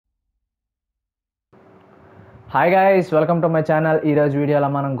Hi guys, welcome to my channel. ఈరోజు వీడియోలో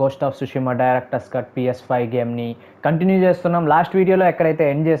మనం ghost of Tsushima directors cut PS5 గేమ్ని కంటిన్యూ చేస్తున్నాం. లాస్ట్ వీడియోలో ఎక్కడైతే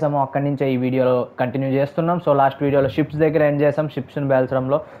ఎండ్ చేసామో అక్కడి నుంచే ఈ వీడియోలో కంటిన్యూ చేస్తున్నాం. సో లాస్ట్ వీడియోలో షిప్స్ దగ్గర ఎండ్ చేసాం, షిప్స్ని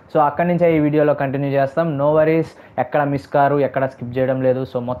పేల్చడంలో. సో అక్కడి నుంచే ఈ వీడియోలో కంటిన్యూ చేస్తాం. నో వరీస్, ఎక్కడ మిస్ కారు, ఎక్కడ స్కిప్ చేయడం లేదు.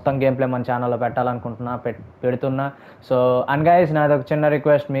 సో మొత్తం గేమ్ ప్లే మన ఛానల్లో పెట్టాలనుకుంటున్నా, పెడుతున్నా. సో అండ్ గైస్, నాది ఒక చిన్న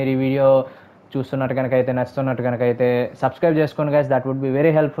రిక్వెస్ట్, మీరు ఈ వీడియో చూస్తున్నట్టు కనుక అయితే, నచ్చుతున్నట్టు కనుక అయితే సబ్స్క్రైబ్ చేసుకోండి guys. That would be very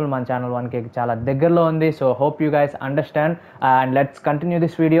helpful. మన ఛానల్ 1K చాలా దగ్గరలో ఉంది. So hope you guys understand and let's continue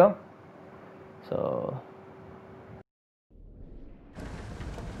this video. So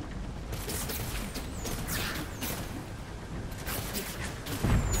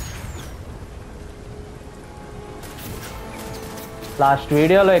last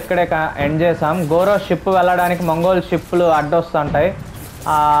వీడియోలో ఇక్కడే ఎండ్ చేసాం. గోరో షిప్ వెళ్ళడానికి మంగోల్ షిప్లు అడ్డొస్తుంటాయి.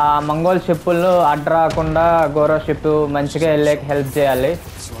 ఆ మంగోల్ షిప్పులు అడ్డు రాకుండా గోరో షిప్ మంచిగా వెళ్ళేకి హెల్ప్ చేయాలి.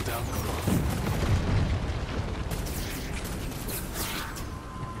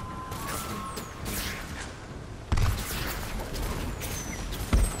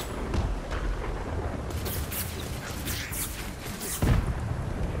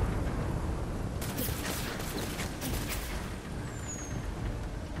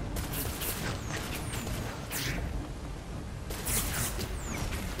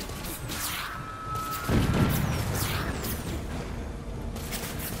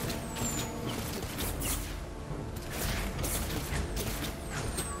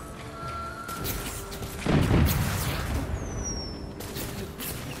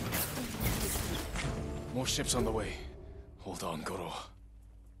 More ships on the way. Hold on, Goro.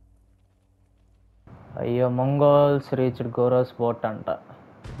 అయ్యో, మంగోల్స్ రీచ్డ్ గోరోస్ బోట్ అంట.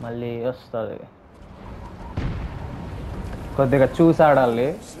 మళ్ళీ వస్తుంది, కొద్దిగా చూసాడాలి.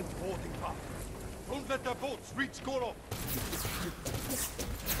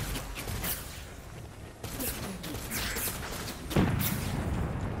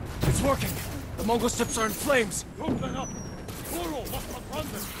 It's working. The Mongol ships are in flames. Rope them up. Goro must confront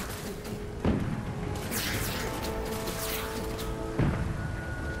them.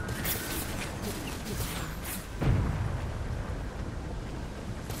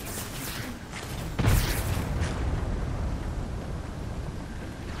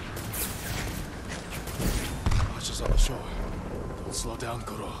 On the shore. Don't slow down,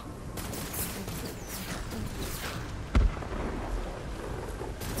 Goro.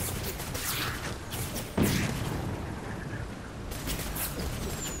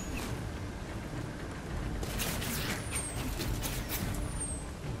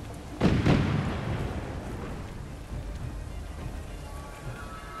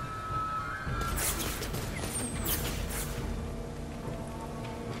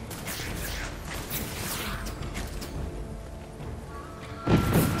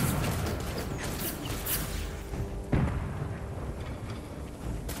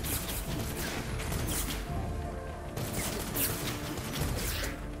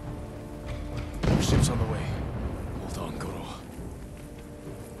 Ships on the way. Hold on, Goro.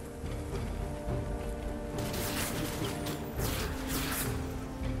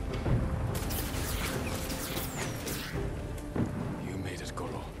 You made it,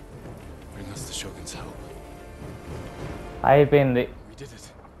 Goro. Bring us the Shogun's help. అయిపోయింది. We did it.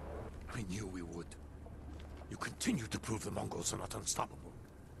 I knew we would. You continue to prove the Mongols are not unstoppable.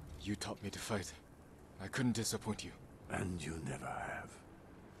 You taught me to fight. I couldn't disappoint you. And you never have.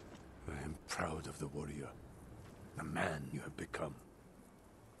 I am proud of the warrior. The man you have become.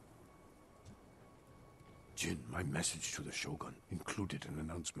 Jin, my message to the Shogun included an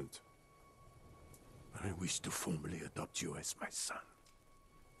announcement. I wish to formally adopt you as my son.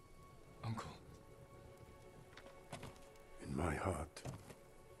 Uncle. In my heart,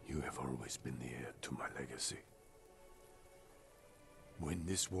 you have always been the heir to my legacy. When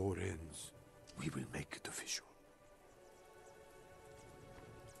this war ends, we will make it official.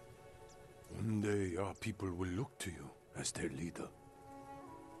 One day, our people will look to you as their leader.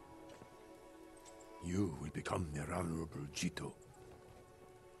 You will become their honorable Jito,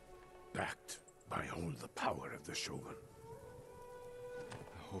 backed by all the power of the Shogun.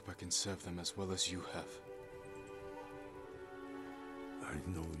 I hope I can serve them as well as you have. I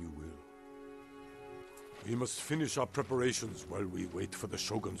know you will. We must finish our preparations while we wait for the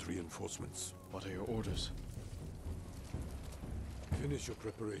Shogun's reinforcements. What are your orders? Finish your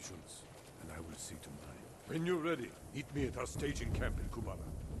preparations, and I will see to mine. When you're ready, meet me at our staging camp in Kubara.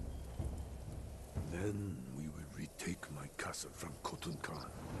 Then we will retake my castle from Khotun Khan.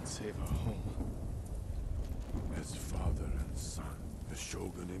 And save our home. As father and son, the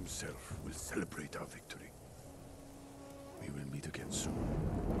Shogun himself will celebrate our victory. We will meet again soon.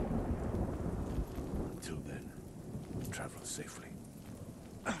 Until then, safely.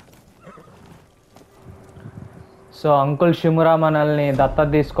 So uncle షిమురా మనల్ని దత్తత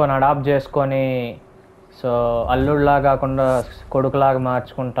తీసుకొని adapt చేసుకొని so అల్లుడిలా కాకుండా కొడుకులాగా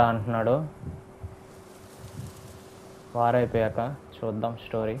మార్చుకుంటా అంటున్నాడు. వారైపోయాక చూద్దాం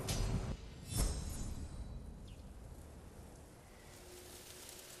story.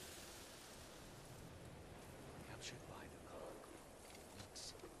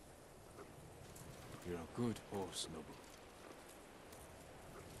 You're a good horse, Nobu.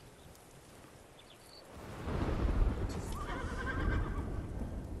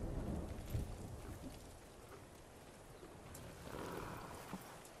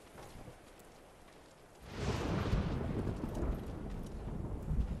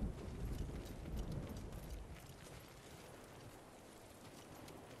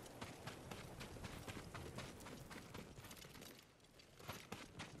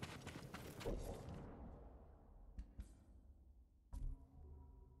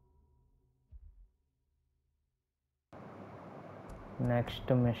 Next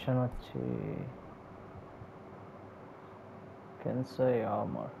machine వచ్చి కెన్సై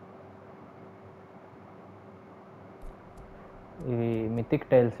armour. ఇవి mythic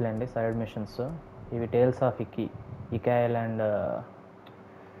tiles లేండి, సైడ్ మిషన్స్. ఇవి టేల్స్ ఆఫ్ ఇకా ఐలాండ్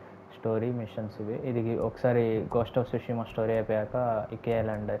స్టోరీ మిషన్స్ ఇవి. ఇది ఒకసారి గోస్ట్ ఆఫ్ సుషిమా స్టోరీ అయిపోయాక ఇకా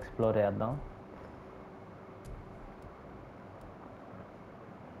ఐలాండ్ ఎక్స్ప్లోర్ చేద్దాం.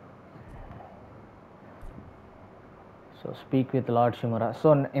 So speak with lord షిమురా. So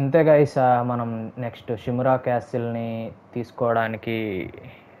ఇంతే గైస్, మనం నెక్స్ట్ షిమురా క్యాసిల్ని తీసుకోవడానికి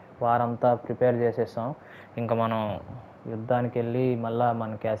వారంతా ప్రిపేర్ చేసేసాం. ఇంకా మనం యుద్ధానికి వెళ్ళి మళ్ళీ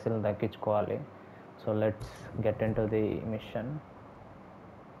మన క్యాసిల్ని దక్కించుకోవాలి. So let's get in to the machine.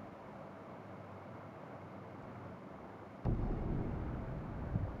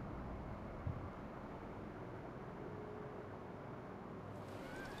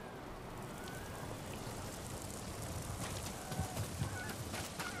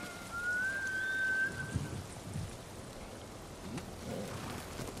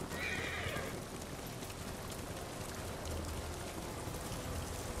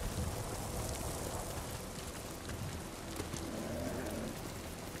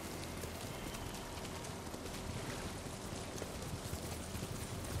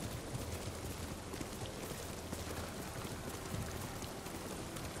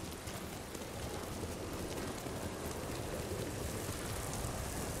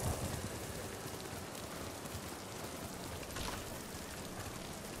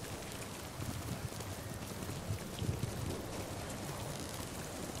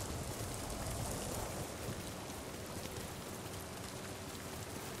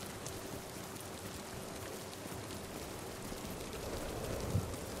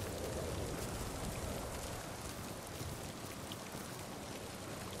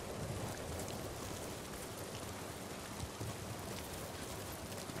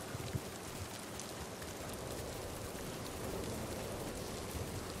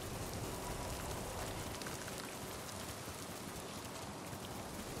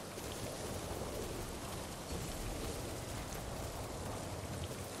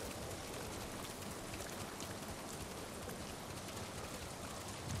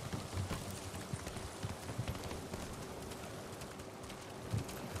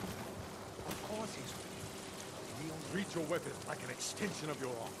 Treat your weapon like an extension of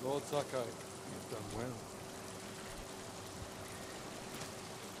your arm. Lord Sakai, you've done well.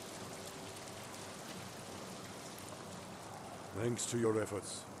 Thanks to your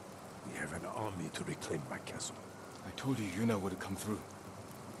efforts, we have an army to reclaim my castle. I told you Yuna would come through.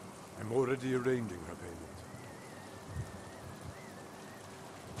 I'm already arranging her payment.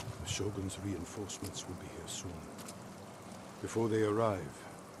 The Shogun's reinforcements will be here soon. Before they arrive,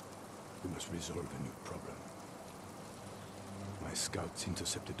 we must resolve a new problem. My scouts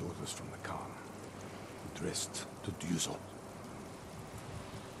intercepted orders from the Khan, addressed to Ryuzo.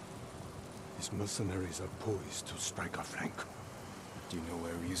 His mercenaries are poised to strike our flank. Do you know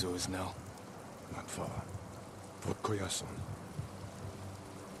where Ryuzo is now? Not far. Fort Koyasan.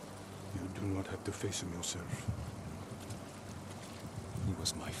 You do not have to face him yourself. He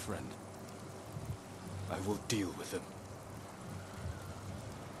was my friend. I will deal with him.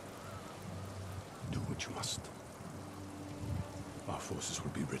 Do what you must. Our forces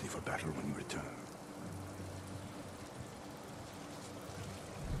will be ready for battle when you return.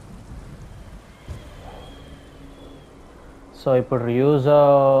 So ఇప్పుడు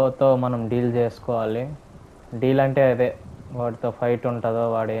యూజోతో మనం deal చేసుకోవాలి. Deal అంటే అదే, వాడితో fight ఉంటుందో,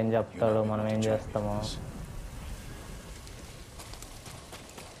 వాడు ఏం చెప్తాడో, మనం ఏం చేస్తామో.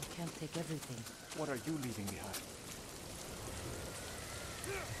 Can't take everything. What are you leaving behind?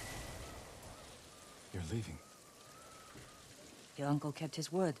 You're leaving. Your uncle kept his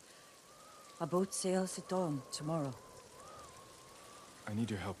word. Our boat sails at dawn tomorrow. I need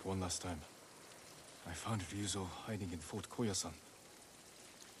your help one last time. I found Ryuzo hiding in Fort Koyasan.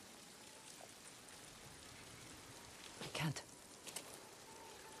 I can't.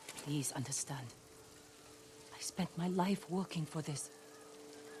 Please understand. I spent my life working for this.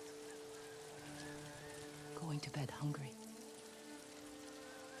 Going to bed hungry.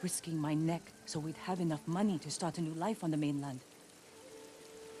 Risking my neck so we'd have enough money to start a new life on the mainland.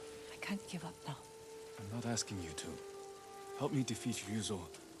 I can't give up now. I'm not asking you to. Help me defeat Ryuzo,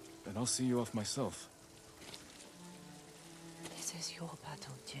 and I'll see you off myself. This is your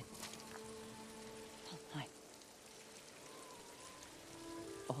battle, Jin. Not mine.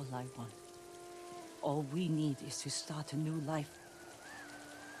 All I want, all we need is to start a new life.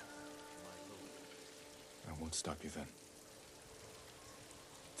 I won't stop you then.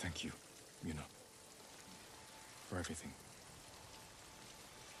 Thank you, Yuna, for everything.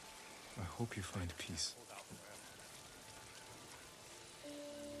 I hope you find peace.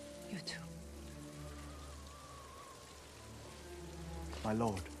 You too. My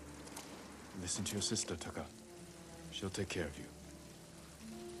lord. Listen to your sister, Taka. She'll take care of you.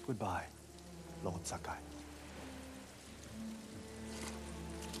 Goodbye, Lord Sakai.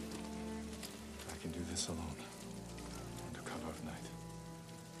 I can do this alone, under cover of night.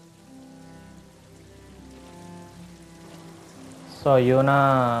 So యూనా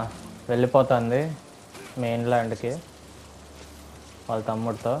వెళ్ళిపోతుంది మెయిన్లాండ్కి వాళ్ళ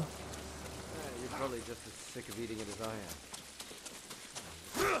తమ్ముడితో. You're probably just as sick of eating it as I am.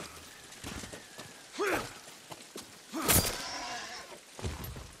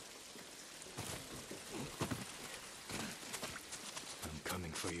 I'm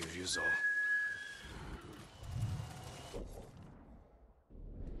coming for you, Ryuzo.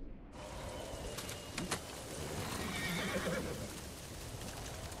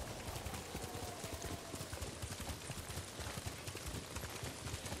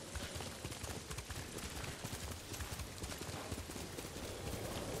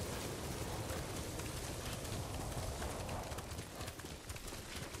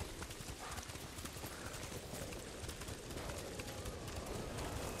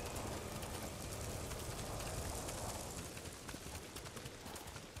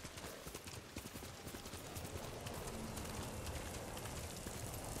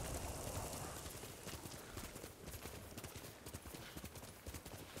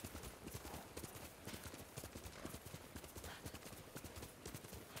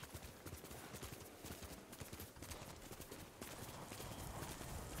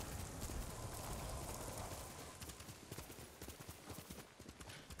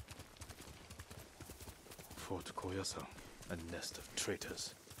 Fort Koyasan, a nest of traitors.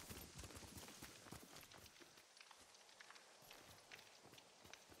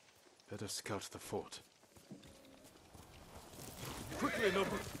 Better scout the fort. Quickly,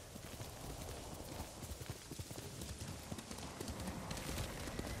 Nobu!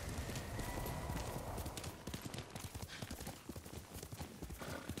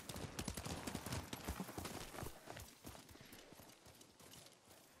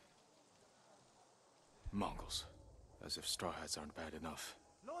 Mongols. As if straw hats aren't bad enough.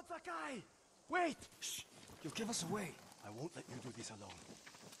 Lord Sakai! Wait! Shh! You'll give us away. I won't let you do this alone.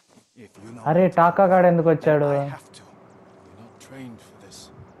 If you know అరే టాకా గాడు ఎందుకు వచ్చాడు? I have to. We're not trained for this.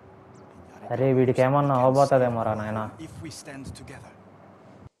 అరే వీడికి ఏమన్నా అవబోతుందేమోరా నాయనా. If we stand together.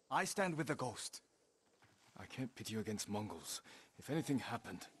 I stand with the ghost. I can't pit you against Mongols. If anything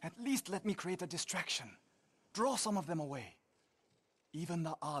happened... At least let me create a distraction. Draw some of them away. Even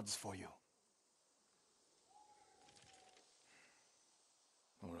the odds for you.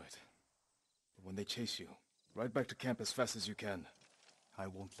 All right. But when they chase you, ride back to camp as fast as you can. I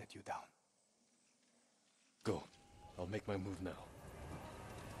won't let you down. Go. I'll make my move now.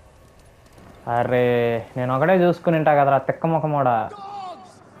 అరే నేను ఒకటే చూసుకుని ఉంటా కదరా తిక్క ముఖమోడా.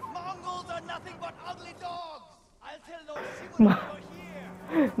 Dogs! Mongols are nothing but ugly dogs! I'll tell Lord Shimon over here!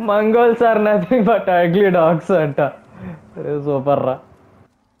 Mongols are nothing but ugly dogs అంట. Super రా.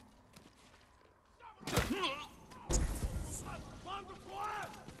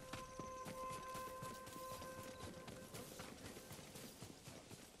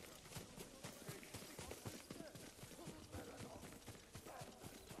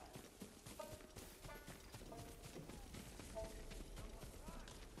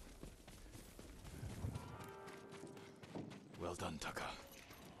 Well done, Taka.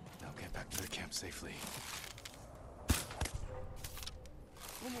 Now get back to the camp safely.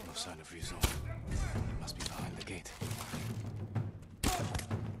 No sign of Ryuzo. He must be behind the gate.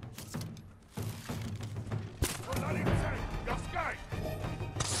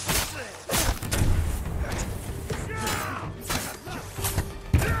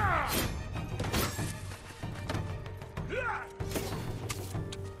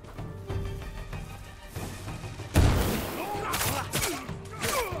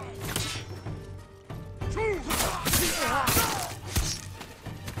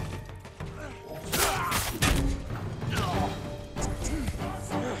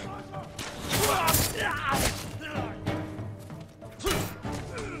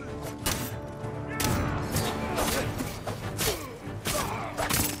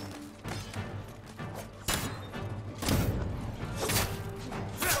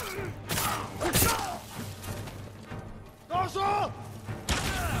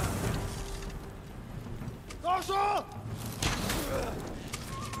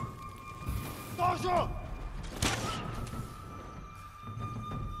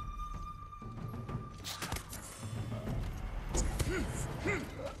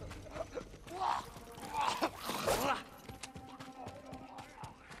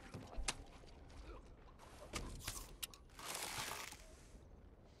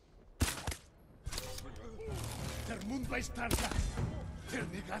 Der Mund bei Starka. Der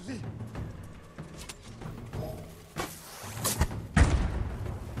Negali.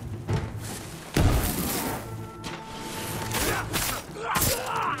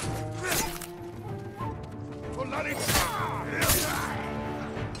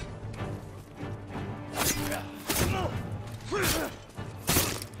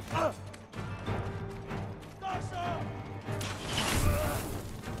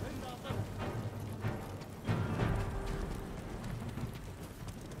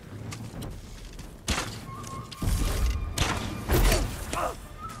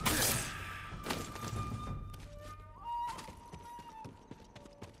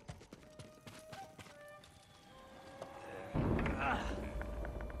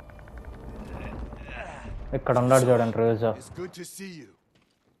 ఇక్కడ ఉన్నాడు చూడండి రోజు. It's good to see you.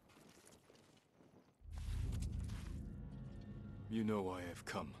 You know why I've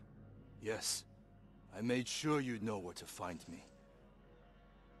come. Yes. I made sure you'd know where to find me.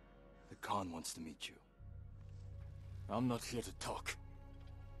 The Khan wants to meet you. I'm not here to talk.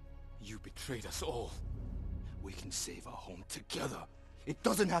 You betrayed us all. We can save our home together. It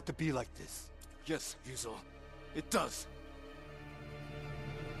doesn't have to be like this. Yes, Ryuzo. It does.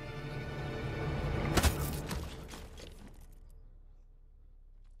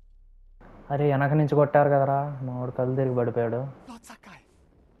 అరే వెనక నుంచి కొట్టారు కదరా, మా వాడు కళ్ళు తిరిగి పడిపోయాడు. Lord Sakai!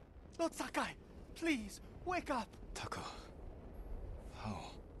 Lord Sakai! Please, wake up! Taka. How?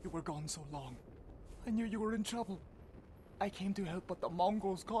 You were gone so long. I knew you were in trouble. I came to help, but the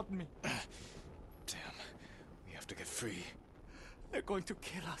Mongols caught me. Damn. We have to get free. They're going to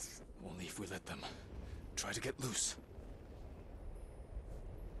kill us. Only if we let them. Try to get loose.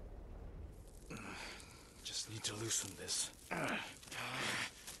 Just need to loosen this.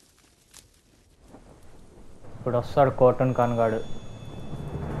 ఇప్పుడు వస్తాడు cotton Khan గాడు.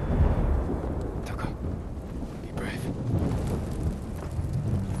 Taka, be brave.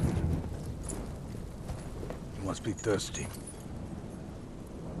 You must be thirsty.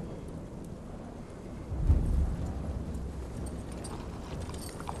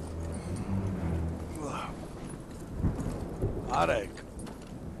 Areg.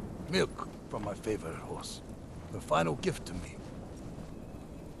 Milk from my favorite horse. The final gift to me.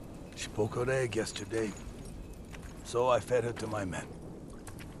 She broke her egg yesterday, so I fed her to my men.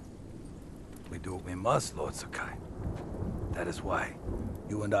 We do what we must, Lord Sakai. That is why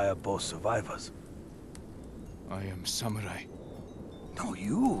you and I are both survivors. I am samurai. No,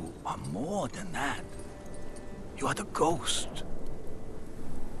 you are more than that. You are the ghost.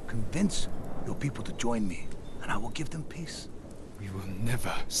 Convince your people to join me, and I will give them peace. We will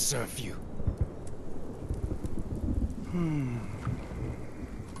never serve you.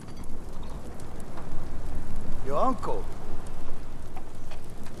 Your uncle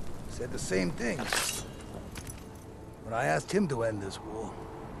said the same thing when I asked him to end this war.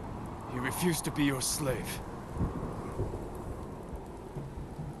 He refused to be your slave.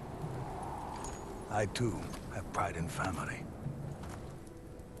 I too have pride in family.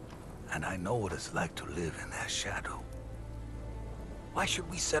 And I know what it's like to live in their shadow. Why should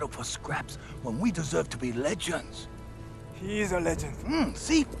we settle for scraps when we deserve to be legends? He is a legend.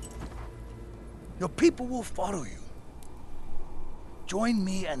 See? Your people will follow you. Join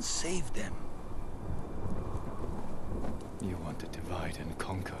me and save them. You want to divide and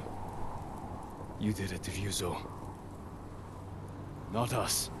conquer. You did it to Ryuzo. Not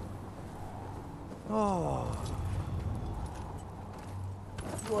us. Oh.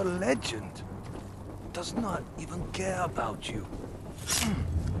 Your legend does not even care about you.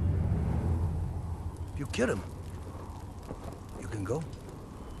 If you kill him, you can go.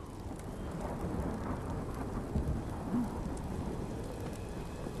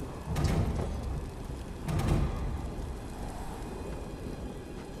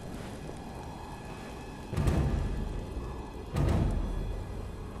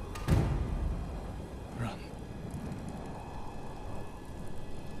 Run.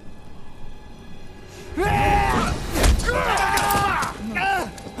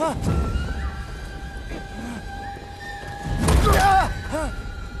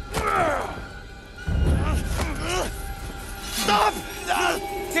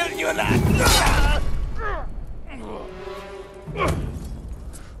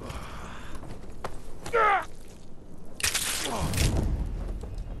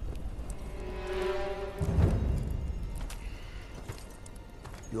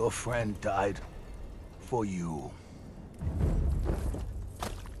 Your friend died for you.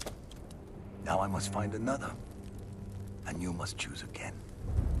 Now I must find another. And you must choose again.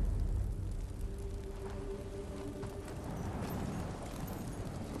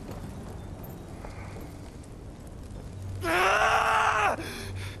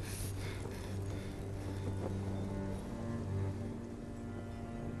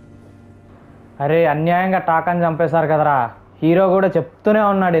 అరే అన్యాయంగా టాకాని చంపేశారు కదరా. Hero కూడా చెప్తూనే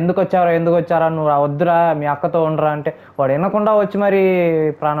ఉన్నాడు, ఎందుకు వచ్చారా నువ్వు వద్దురా మీ అక్కతో ఉండరా అంటే వాడు వినకుండా వచ్చి మరి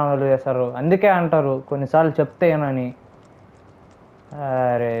ప్రాణాలు చేస్తారు. అందుకే అంటారు కొన్నిసార్లు చెప్తే ఏనని.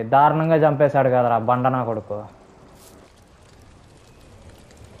 అరే దారుణంగా చంపేశాడు కదరా బండనా కొడుకు.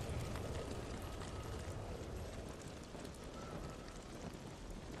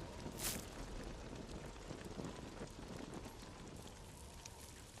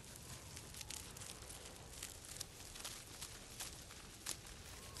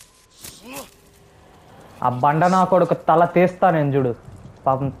 ఆ బండనా కొడుకు తల తీస్తా నేను చూడు.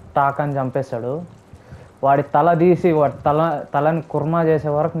 పాపం టాకాని చంపేశాడు. వాడి తల తీసి వాడి తలని కుర్మా చేసే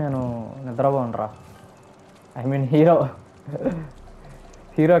వరకు నేను నిద్రపోనురా. ఐ మీన్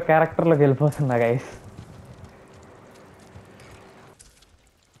హీరో క్యారెక్టర్లోకి వెళ్ళిపోతున్నా guys.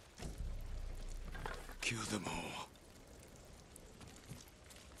 Kill them all.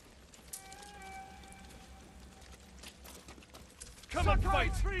 Come on,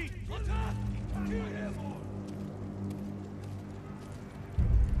 fight! Kill him!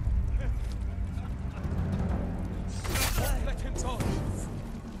 Let him talk!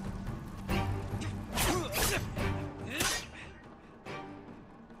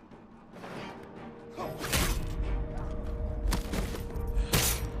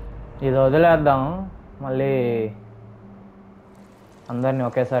 ఇది వదిలేద్దాం, మళ్ళీ అందరినీ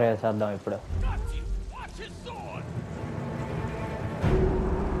ఒకేసారి వేసేద్దాం ఇప్పుడు.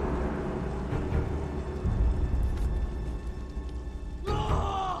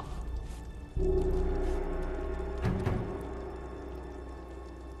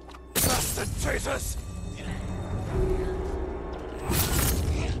 Traitors!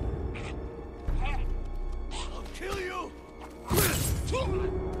 I'll kill you!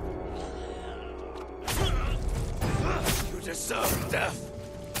 You deserve death!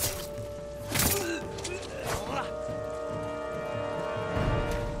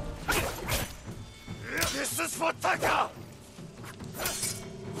 This is for Taka!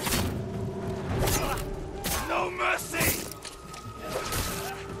 No mercy!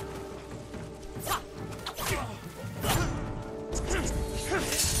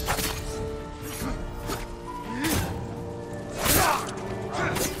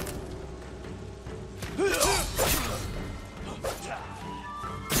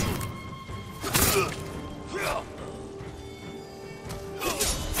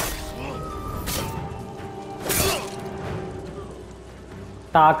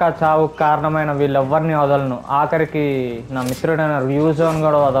 Taka చావుకు కారణమైన వీళ్ళెవ్వరిని వదలను. ఆఖరికి నా మిత్రుడైన ర్యూజోన్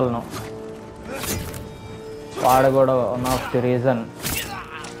కూడా వదలను. వాడు కూడా వన్ ఆఫ్ ది రీజన్.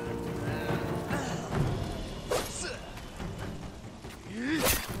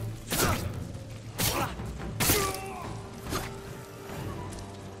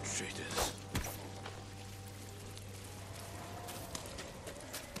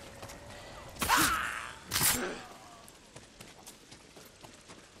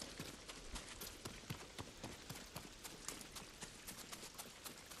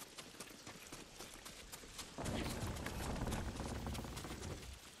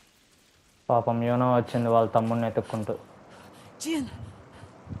 పాపం యూనో వచ్చింది వాళ్ళ తమ్ముడిని ఎత్తుక్కుంటూ. Jin!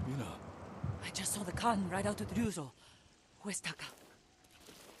 Mina. I just saw the Khan ride out with Ryuzo. Where's Taka?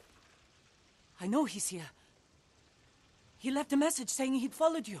 I know he's here. He left a message saying he'd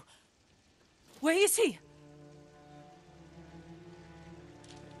followed you. Where is he?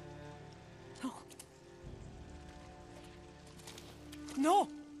 No. No!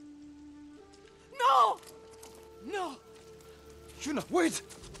 No! No! Yuna, wait!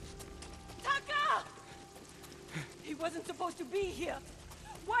 Taka! He wasn't supposed to be here.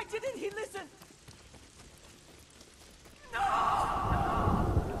 Why didn't he listen? No!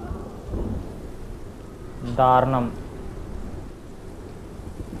 దారుణం.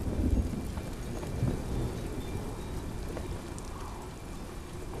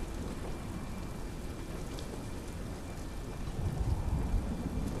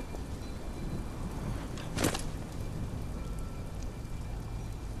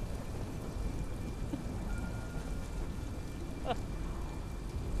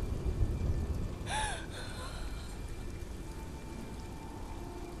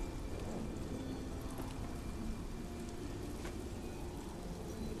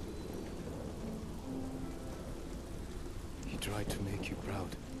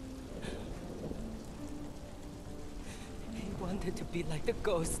 wanted to be like the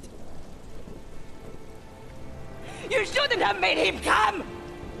ghost. You shouldn't have made him come!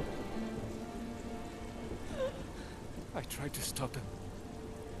 I tried to stop him.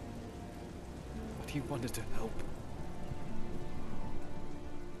 But he wanted to help.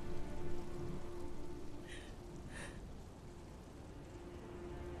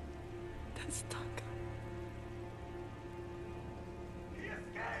 That's Taka.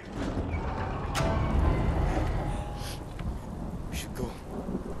 We should go.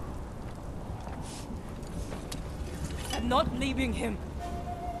 I'm not leaving him.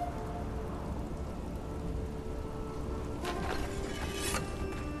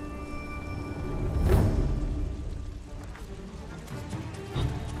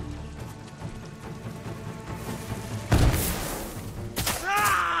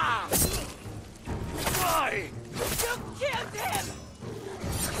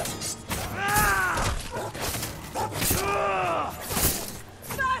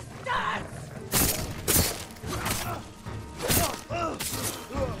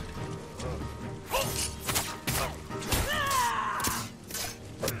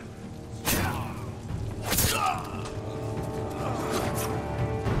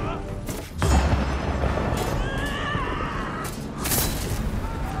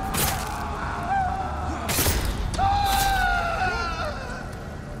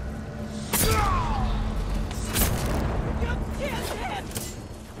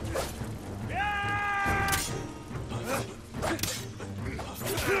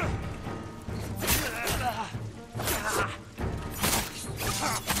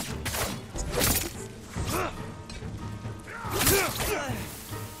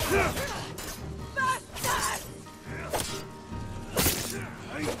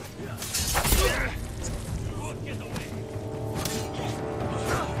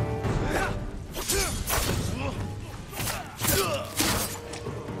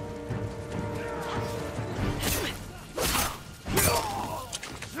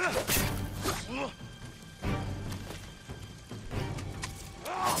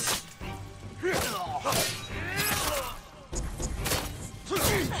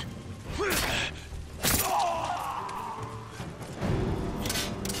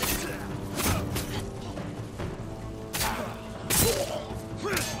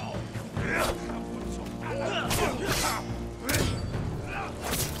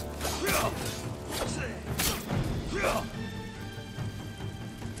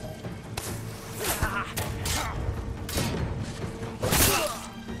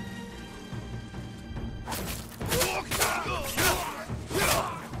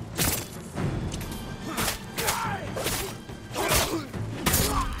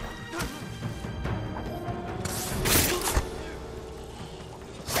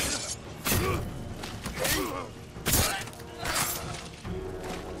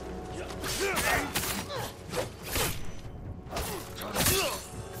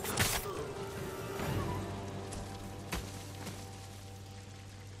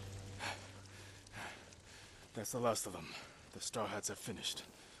 That's the last of them. The Star Hats have finished.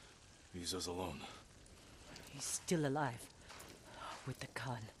 Ryuzo's alone. He's still alive. With the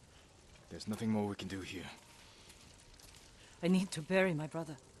Khan. There's nothing more we can do here. I need to bury my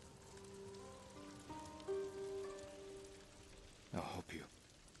brother. I'll help you.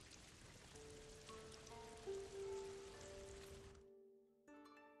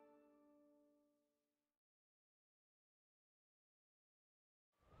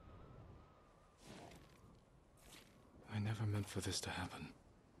 I never meant for this to happen.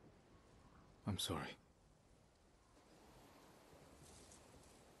 I'm sorry.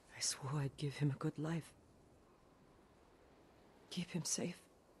 I swore I'd give him a good life. Keep him safe.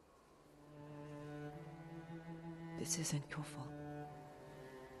 This isn't your fault.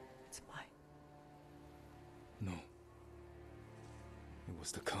 It's mine. No. It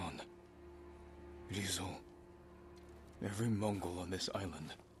was the Khan. Ryuzo. Every Mongol on this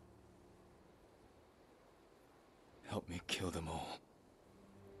island. Help me kill them all.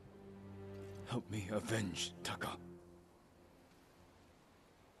 Help me avenge Taka.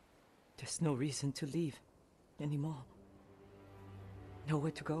 There's no reason to leave anymore.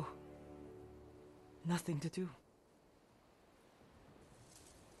 Nowhere to go. Nothing to do.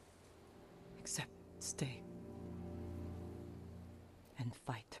 Except stay. And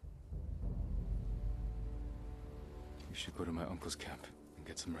fight. You should go to my uncle's camp and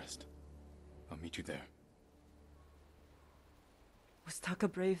get some rest. I'll meet you there. Was Taka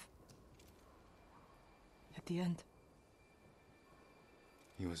brave? At the end?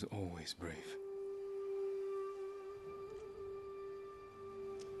 He was always brave.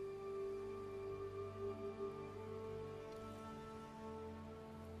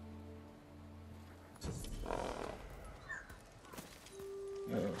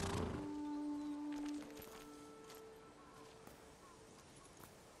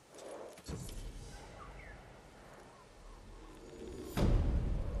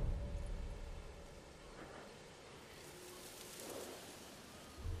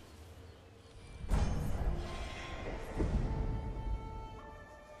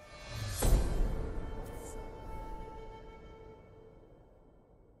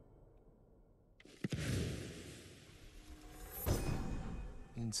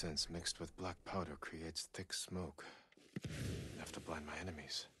 Incense mixed with black powder creates thick smoke. Enough to blind my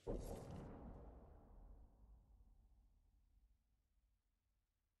enemies.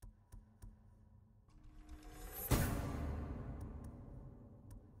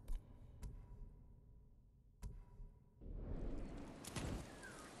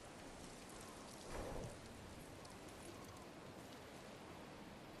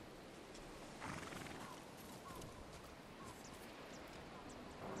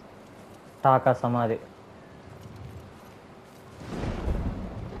 Taka సమాధి.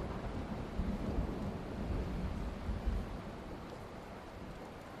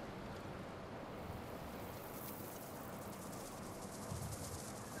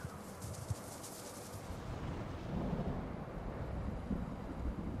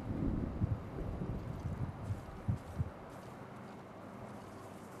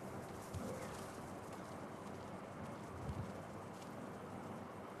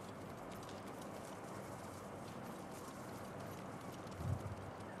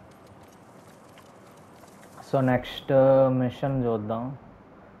 So next machine చూద్దాం,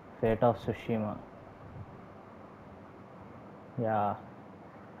 fate of సుషీమా. Yeah,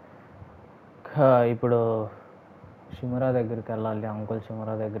 ఇప్పుడు షిమురా దగ్గరికి వెళ్ళాలి. Uncle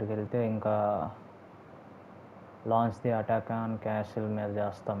షిమురా దగ్గరికి వెళ్తే ఇంకా launch the attack on castle మీద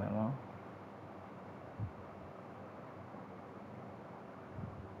చేస్తామేమో.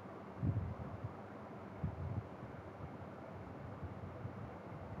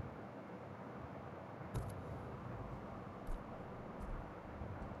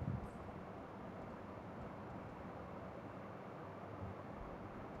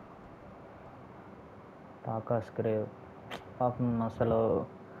 టాకాస్ grave. పాపం అసలు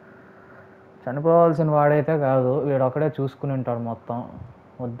చనిపోవాల్సిన వాడైతే కాదు, వీడొక్కడే చూసుకుని ఉంటాడు మొత్తం.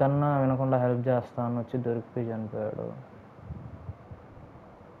 వద్దన్నా వినకుండా హెల్ప్ చేస్తాను వచ్చి దొరికిపోయి చనిపోయాడు.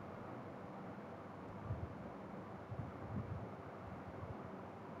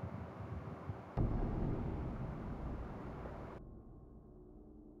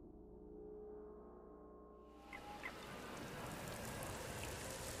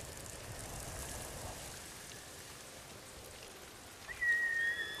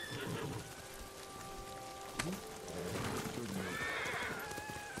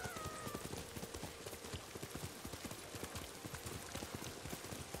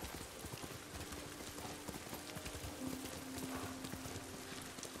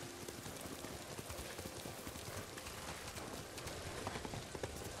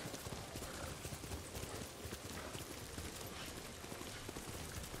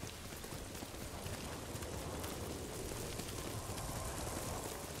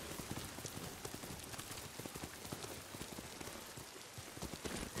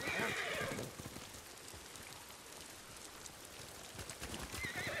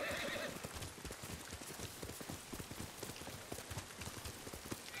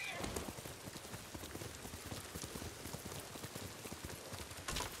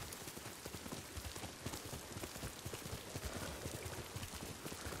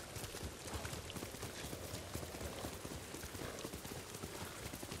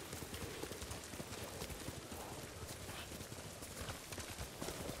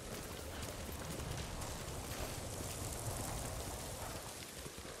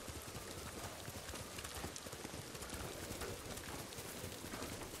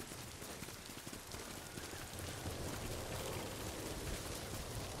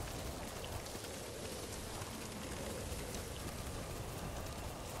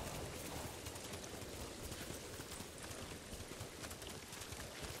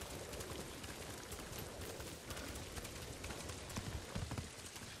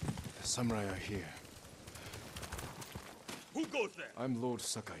 Samurai are here. Who goes there? I'm Lord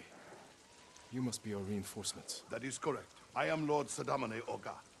Sakai. You must be our reinforcements. That is correct. I am Lord Sadamane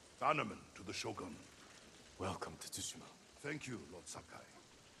Oga, bannerman to the Shogun. Welcome to Tsushima. Thank you, Lord Sakai.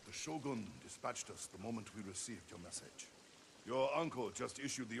 The Shogun dispatched us the moment we received your message. Your uncle just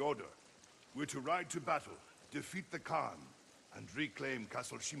issued the order. We're to ride to battle, defeat the Khan, and reclaim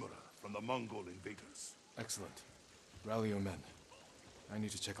Castle Shimura from the Mongol invaders. Excellent. Rally your men. I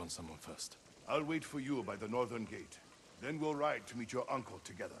need to check on someone first. I'll wait for you by the northern gate. Then we'll ride to meet your uncle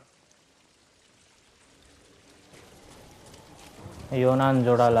together. యోనాన్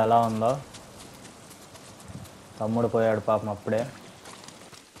చూడాలి ఎలా ఉందో. తమ్ముడు పోయాడు పాపం అప్పుడే.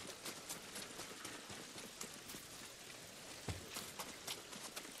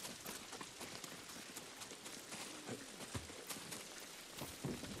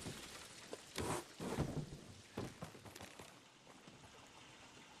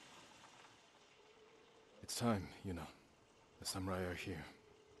 It's time, you know. The samurai are here.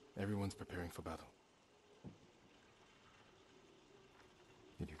 Everyone's preparing for battle.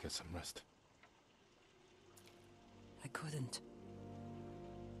 Did you get some rest? I couldn't.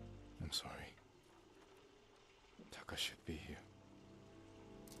 I'm sorry. Taka should be here.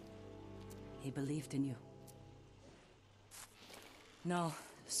 He believed in you. Now,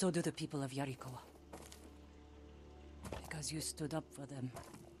 so do the people of Yarikawa. Because you stood up for them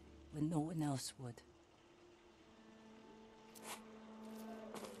when no one else would.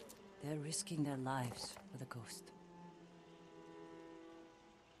 They're risking their lives for the ghost.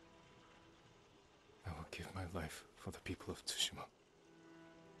 I will give my life for the people of Tsushima.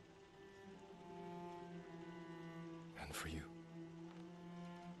 And for you.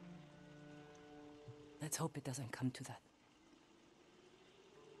 Let's hope it doesn't come to that.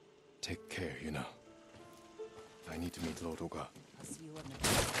 Take care, Yuna. I need to meet Lord Oga. I'll see you on the...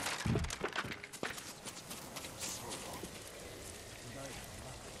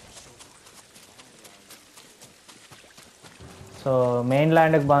 so main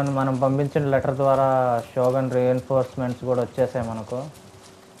ల్యాండ్కి మనం పంపించిన letter ద్వారా Shogun రీఎన్ఫోర్స్మెంట్స్ కూడా వచ్చేసాయి మనకు.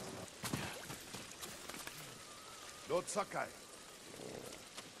 Lord Sakai.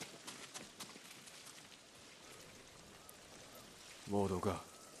 Lord Oga,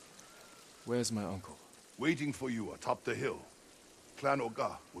 where's my uncle? Waiting for you atop the hill. Clan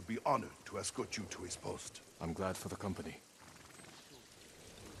Oga would be honored to escort you to his post. I'm glad for the company.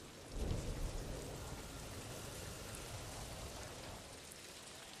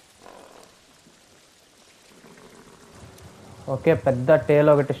 Okay, పెద్ద టేల్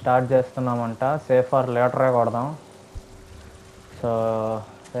ఒకటి start చేస్తున్నామంట. Safe are లేటరే కొడదాం. So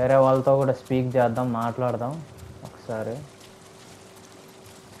వేరే వాళ్ళతో కూడా speak చేద్దాం, మాట్లాడదాం ఒకసారి.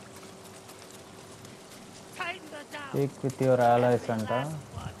 Speak with your allies అంట.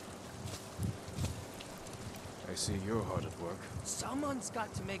 I see you're hard at work. Someone's got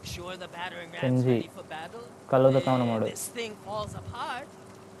to make sure the battering ram's Kenji. ready for battle. కళ్ళు కానమాడు. This thing falls apart.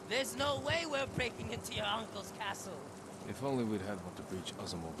 There's no way we're breaking into your uncle's castle. If only we'd had one to breach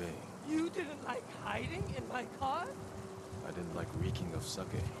Azamo Bay. You didn't like hiding in my car? I didn't like reeking of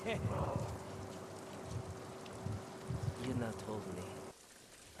sake. Yuna told me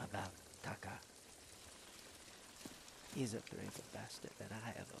about Taka. He's a braver bastard than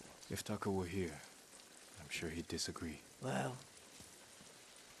I ever was. If Taka were here, I'm sure he'd disagree. Well,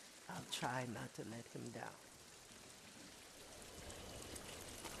 I'll try not to let him down.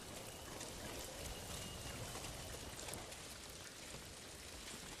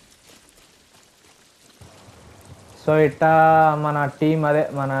 So ఇట్టా మన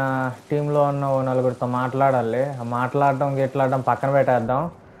టీంలో ఉన్న నలుగురితో మాట్లాడాలి. మాట్లాడడం పక్కన పెట్టేద్దాం.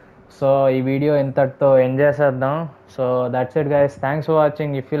 So ఈ వీడియో ఇంతటితో ఎండ్ చేసేద్దాం. So that's it guys, thanks for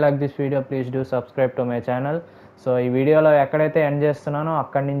watching. If you like this video please do subscribe to my channel. So ఈ వీడియోలో ఎక్కడైతే ఎండ్ చేస్తున్నానో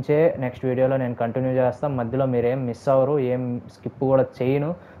అక్కడి నుంచే నెక్స్ట్ వీడియోలో నేను కంటిన్యూ చేస్తాను. మధ్యలో మీరు ఏం మిస్ అవ్వరు, ఏం స్కిప్ కూడా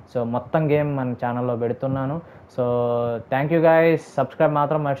చేయను. సో మొత్తం గేమ్ మన ఛానల్లో పెడుతున్నాను. So thank you guys, subscribe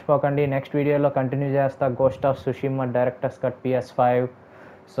మాత్రం మర్చిపోకండి. నెక్స్ట్ వీడియోలో కంటిన్యూ చేస్తా ghost of Tsushima directors cut PS5.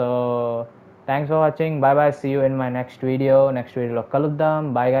 So thanks for watching. Bye bye, see you in my next వీడియోలో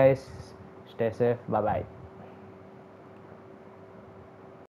కలుద్దాం. Bye guys, stay safe, bye bye.